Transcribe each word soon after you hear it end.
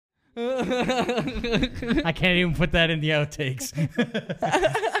I can't even put that in the outtakes.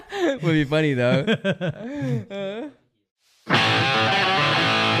 Would be funny though.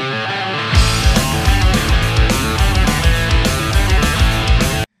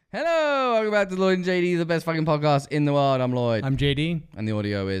 Hello, welcome back to Lloyd and JD, the best fucking podcast in the world. I'm Lloyd. I'm JD. And the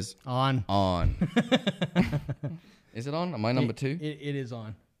audio is On. Is it on? Am I number two? It is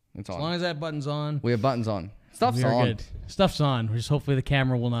on. It's on. As long as that button's on. We have buttons on. Stuff's we are on. good. Stuff's on. Just hopefully the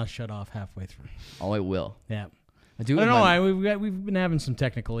camera will not shut off halfway through. Oh, it will. Yeah. I do. I don't know why. We've been having some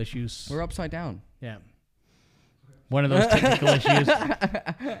technical issues. We're upside down. Yeah. One of those technical issues. As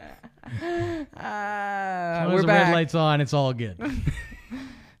long as the red light's on, it's all good.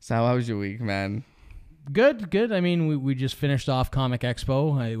 So how was your week, man? Good. I mean, we just finished off Comic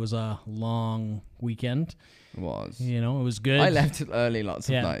Expo. It was a long weekend. It was. You know, it was good. I left it early lots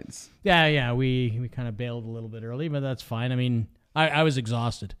of nights. Yeah. We kind of bailed a little bit early, but that's fine. I mean, I was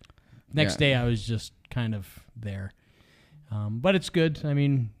exhausted. Next day, I was just kind of there. But it's good. I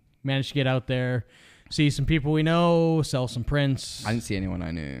mean, managed to get out there, see some people we know, sell some prints. I didn't see anyone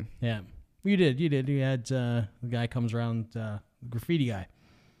I knew. Yeah. You did. You had the guy comes around, the graffiti guy.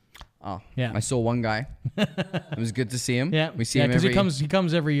 Oh, yeah. I saw one guy. It was good to see him. Yeah, we see him every. He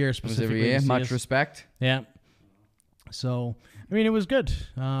comes every year specifically. Much respect. Yeah. So I mean, it was good.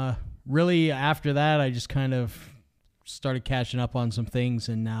 Really, after that, I just kind of started catching up on some things,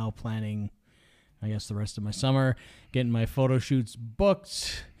 and now planning, I guess, the rest of my summer, getting my photo shoots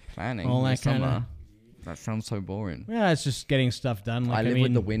booked. Planning all that kind of. That sounds so boring. Yeah, it's just getting stuff done. Like, I live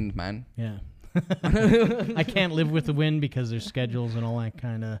with the wind, man. Yeah. I can't live with the wind because there's schedules and all that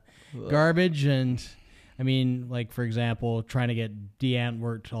kind of garbage. And I mean, like, for example, trying to get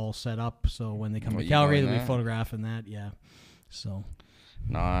DeAntWort all set up so when they come to Calgary, they'll be photographing that. Yeah. So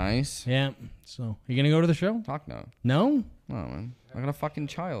nice. Yeah. So you gonna go to the show? Fuck no. No? No, man. I got a fucking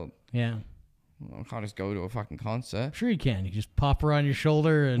child. Yeah. I can't just go to a fucking concert. Sure you can. You just pop her on your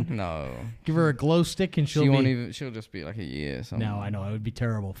shoulder and no, give her a glow stick and she'll just be like a year or something. No, I know. It would be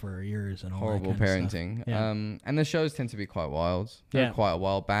terrible for ears and all horrible that kind parenting. Of stuff. Yeah. And the shows tend to be quite wild. They're quite a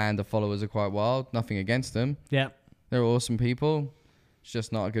wild band. The followers are quite wild. Nothing against them. Yeah. They're awesome people. It's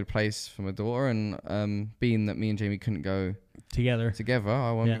just not a good place for my daughter. And being that me and Jamie couldn't go together,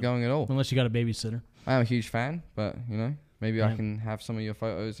 I won't be going at all. Unless you got a babysitter. I am a huge fan, but you know. Maybe I can have some of your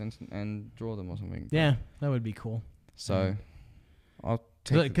photos and draw them or something. Yeah, that would be cool. So, I'll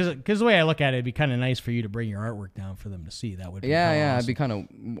take because the way I look at it, it'd be kind of nice for you to bring your artwork down for them to see. That would be awesome. It'd be kind of.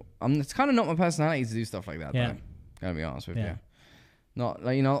 It's kind of not my personality to do stuff like that. Though. Gotta be honest with you. Not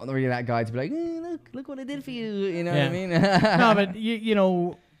like not really that guy to be like, look what I did for you. You know what I mean? No, but you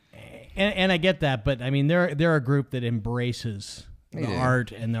know, and I get that, but I mean they're a group that embraces the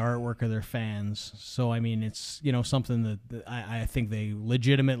art and the artwork of their fans. So I mean, it's something that I think they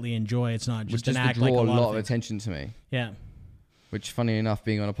legitimately enjoy. It's not just an act like a lot of attention to me. Yeah. Which, funny enough,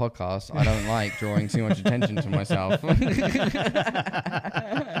 being on a podcast, I don't like drawing too much attention to myself.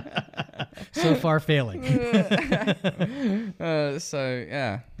 So far, failing. So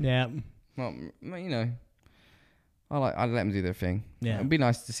yeah. Yeah. Well, I let them do their thing. Yeah. It'd be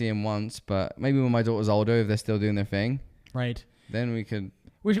nice to see them once, but maybe when my daughter's older, if they're still doing their thing, right? Then we could...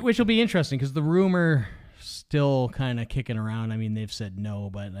 Which will be interesting, because the rumor still kind of kicking around. I mean, they've said no,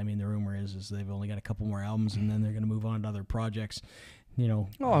 but I mean, the rumor is they've only got a couple more albums, and then they're going to move on to other projects.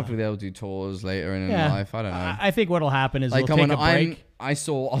 Hopefully they'll do tours later in life. I don't know. I think what'll happen is like, they'll take a break. I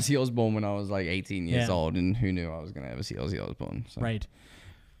saw Ozzy Osbourne when I was like 18 years old, and who knew I was going to ever see Ozzy Osbourne? So. Right.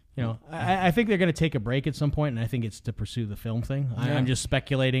 I think they're going to take a break at some point, and I think it's to pursue the film thing. I'm just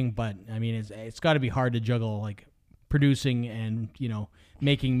speculating, but I mean, it's got to be hard to juggle, like, producing and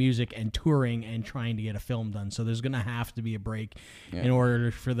making music and touring and trying to get a film done. So there's gonna have to be a break in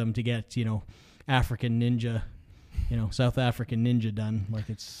order for them to get African Ninja, South African Ninja done. Like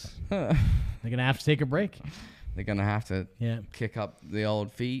they're gonna have to take a break. They're gonna have to kick up the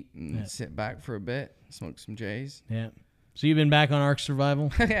old feet and sit back for a bit, smoke some J's. Yeah. So you've been back on Ark Survival?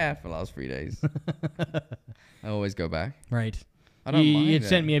 Yeah, for the last 3 days. I always go back. Right. I don't mind. You had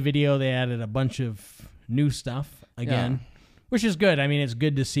sent me a video. They added a bunch of new stuff again, which is good. I mean, it's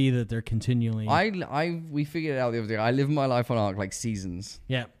good to see that they're continually. We figured it out the other day. I live my life on Ark like seasons.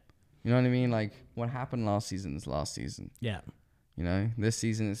 Yeah. You know what I mean? Like what happened last season is last season. Yeah. This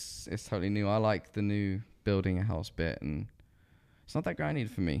season it's totally new. I like the new building a house bit, and it's not that grindy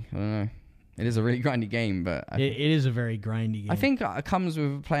for me. I don't know. It is a really grindy game, but it is a very grindy game. I think it comes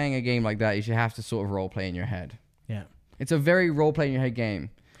with playing a game like that is you have to sort of role play in your head. Yeah. It's a very role play in your head game.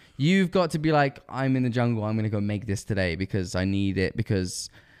 You've got to be like, I'm in the jungle. I'm going to go make this today because I need it, because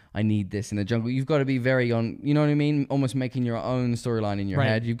I need this in the jungle. You've got to be very on, you know what I mean? Almost making your own storyline in your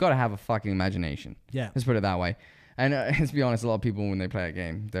head. You've got to have a fucking imagination. Yeah. Let's put it that way. And let's be honest, a lot of people, when they play a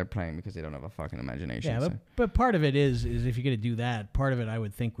game, they're playing because they don't have a fucking imagination. Yeah, but part of it is if you're going to do that, part of it I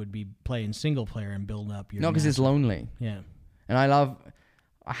would think would be playing single player and building up your... No, because it's lonely. Yeah. And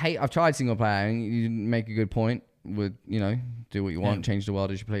I've tried single player, and you make a good point with, do what you want, change the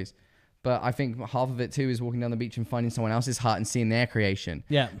world as you please. But I think half of it too is walking down the beach and finding someone else's hut and seeing their creation.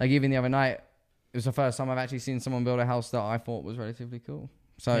 Yeah. Like even the other night, it was the first time I've actually seen someone build a house that I thought was relatively cool.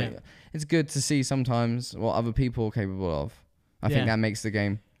 So it's good to see sometimes what other people are capable of. I think that makes the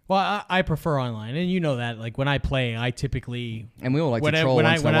game. Well, I prefer online, and you know that. Like when I play, I typically we all like to troll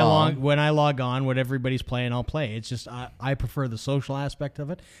once in a while. When I log on, what everybody's playing, I'll play. It's just I prefer the social aspect of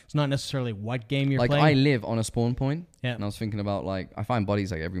it. It's not necessarily what game you're playing. Like I live on a spawn point, and I was thinking about I find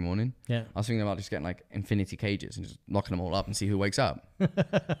bodies like every morning. Yeah, I was thinking about just getting like infinity cages and just locking them all up and see who wakes up,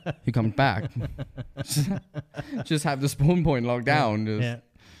 who comes back. Just have the spawn point locked down.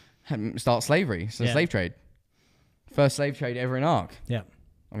 Just start slavery. So slave trade, first slave trade ever in Ark. Yeah.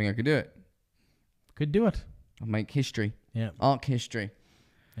 I think I could do it. Could do it. I'll make history. Yeah. Ark history.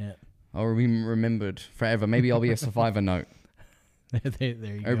 Yeah. I'll be remembered forever. Maybe I'll be a survivor note. There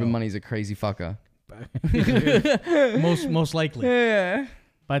you Urban go. Money's a crazy fucker. most likely. Yeah.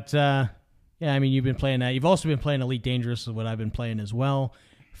 But I mean, you've been playing that. You've also been playing Elite Dangerous, is what I've been playing as well.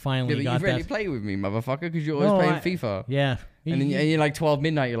 Finally got that. You rarely play with me, motherfucker, because you're always playing FIFA. Yeah. And then you're like 12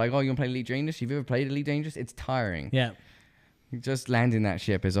 midnight. You're like, oh, you're gonna play Elite Dangerous? You've ever played Elite Dangerous? It's tiring. Yeah. Just landing that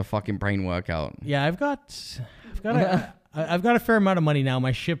ship is a fucking brain workout. Yeah, I've got a fair amount of money now.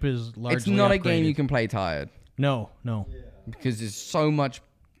 My ship is largely It's not upgraded. a game you can play tired. No. Because there's so much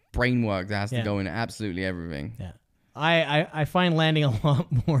brain work that has to go into absolutely everything. Yeah. I find landing a lot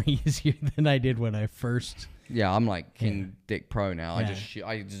more easier than I did when I first... Yeah, I'm like King Dick Pro now. Yeah.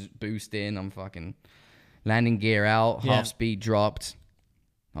 I just boost in. I'm fucking landing gear out, half speed dropped.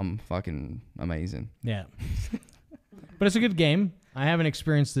 I'm fucking amazing. Yeah. But it's a good game. I haven't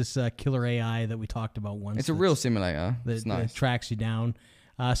experienced this killer AI that we talked about once. It's a real simulator. It's nice. That tracks you down.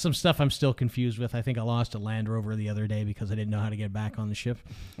 Some stuff I'm still confused with. I think I lost a Land Rover the other day because I didn't know how to get back on the ship.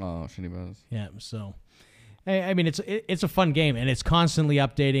 Oh, shitty buzz. Yeah, so... I mean, it's a fun game, and it's constantly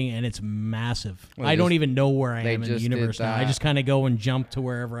updating, and it's massive. I don't even know where I am in the universe now. I just kind of go and jump to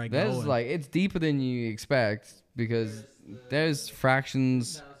wherever I go. It's deeper than you expect, because there's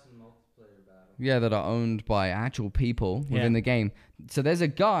fractions... that are owned by actual people within the game. So there's a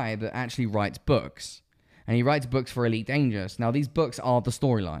guy that actually writes books, and he writes books for Elite Dangerous. Now, these books are the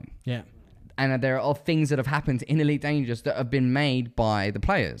storyline. Yeah. And there are things that have happened in Elite Dangerous that have been made by the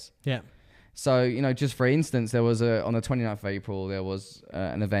players. Yeah. So, just for instance, there was on the 29th of April, there was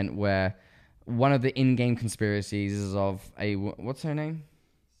an event where one of the in-game conspiracies is of what's her name?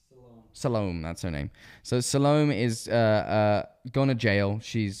 Salome, that's her name. So Salome is gone to jail.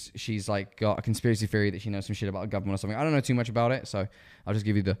 She's like got a conspiracy theory that she knows some shit about the government or something. I don't know too much about it, so I'll just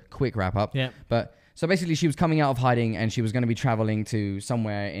give you the quick wrap up. Yeah. But so basically, she was coming out of hiding, and she was going to be traveling to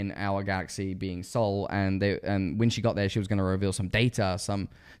somewhere in our galaxy, being Sol. And when she got there, she was going to reveal some data, some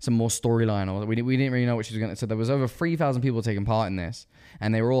more storyline, or we didn't really know what she was going to. So there was over 3,000 people taking part in this,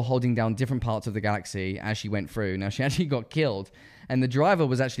 and they were all holding down different parts of the galaxy as she went through. Now, she actually got killed, and the driver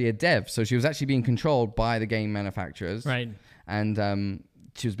was actually a dev, so she was actually being controlled by the game manufacturers, right? And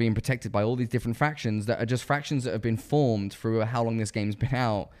she was being protected by all these different factions that are just factions that have been formed through how long this game's been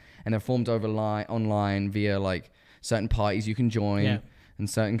out. And they're formed online via like certain parties you can join and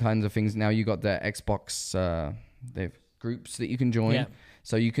certain kinds of things. Now you got the Xbox, they have groups that you can join,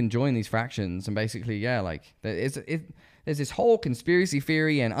 so you can join these fractions. And basically, there's this whole conspiracy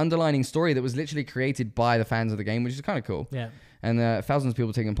theory and underlining story that was literally created by the fans of the game, which is kind of cool. Yeah. And thousands of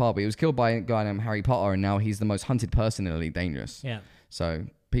people taking part, but he was killed by a guy named Harry Potter, and now he's the most hunted person in Elite Dangerous. Yeah. So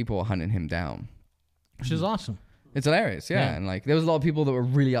people are hunting him down, which is awesome. It's hilarious, yeah. And like there was a lot of people that were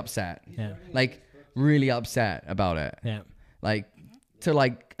really upset. Yeah. Like really upset about it. Yeah. Like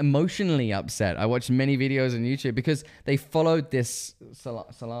emotionally upset. I watched many videos on YouTube because they followed this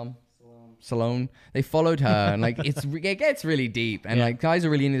Salome. They followed her, and like it gets really deep, and like guys are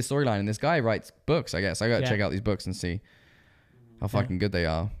really into the storyline, and this guy writes books, I guess. I gotta check out these books and see how fucking good they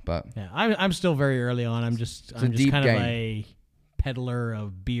are. But I'm still very early on. I'm just kind of a peddler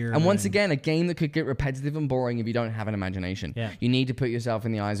of beer. And once again, a game that could get repetitive and boring if you don't have an imagination. Yeah. You need to put yourself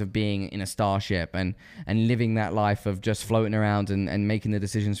in the eyes of being in a starship and living that life of just floating around and making the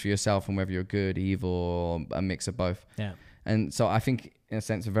decisions for yourself, and whether you're good, evil, or a mix of both. Yeah. And so I think, in a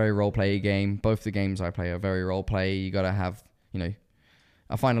sense, a very role-play game. Both the games I play are very role-play. You got to have,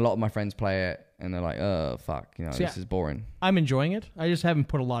 I find a lot of my friends play it, and they're like, oh, fuck, you know, See, this is boring. I'm enjoying it. I just haven't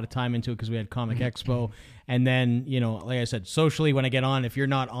put a lot of time into it because we had Comic Expo. And then, you know, like I said, socially, when I get on, if you're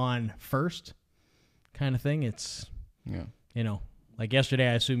not on first kind of thing, it's, you know, like yesterday,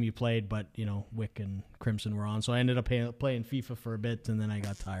 I assume you played, but, you know, Wick and Crimson were on. So I ended up playing FIFA for a bit, and then I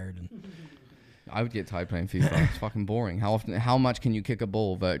got tired. And I would get tired playing FIFA. It's fucking boring. How much can you kick a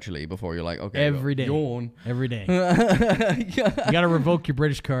ball virtually before you're like, okay, every day. Yawn. Every day. You got to revoke your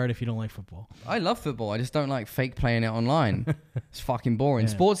British card if you don't like football. I love football. I just don't like fake playing it online. It's fucking boring.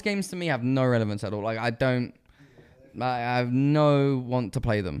 Yeah. Sports games to me have no relevance at all. Like, I have no want to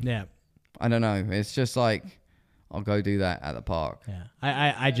play them. Yeah. I don't know. It's just like, I'll go do that at the park. Yeah.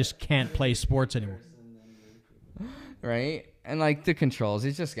 I just can't play sports anymore. Right? And like the controls,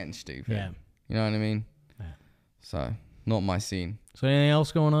 it's just getting stupid. Yeah. You know what I mean? Yeah. So, not my scene. So anything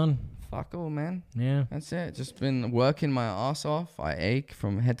else going on? Fuck all, man. Yeah. That's it. Just been working my ass off. I ache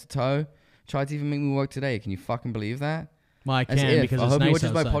from head to toe. Tried to even make me work today. Can you fucking believe that? Well, I can because it's nice outside. I hope he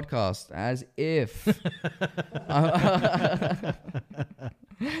watches my podcast. As if.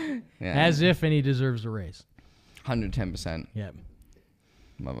 Yeah. As if, and he deserves a raise. 110%. Yep.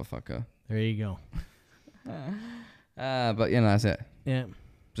 Motherfucker. There you go. But, you know, that's it. Yeah.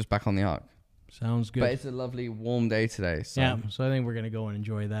 Just back on the arc. Sounds good. But it's a lovely, warm day today. So. Yeah, so I think we're going to go and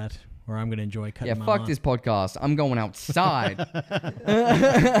enjoy that. Or I'm going to enjoy cutting my fuck this podcast. I'm going outside.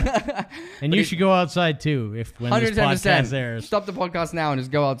 And you should go outside, too, when this podcast airs. Stop the podcast now and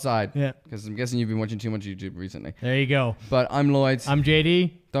just go outside. Yeah. Because I'm guessing you've been watching too much YouTube recently. There you go. But I'm Lloyd. I'm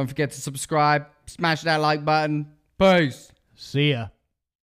JD. Don't forget to subscribe. Smash that like button. Peace. See ya.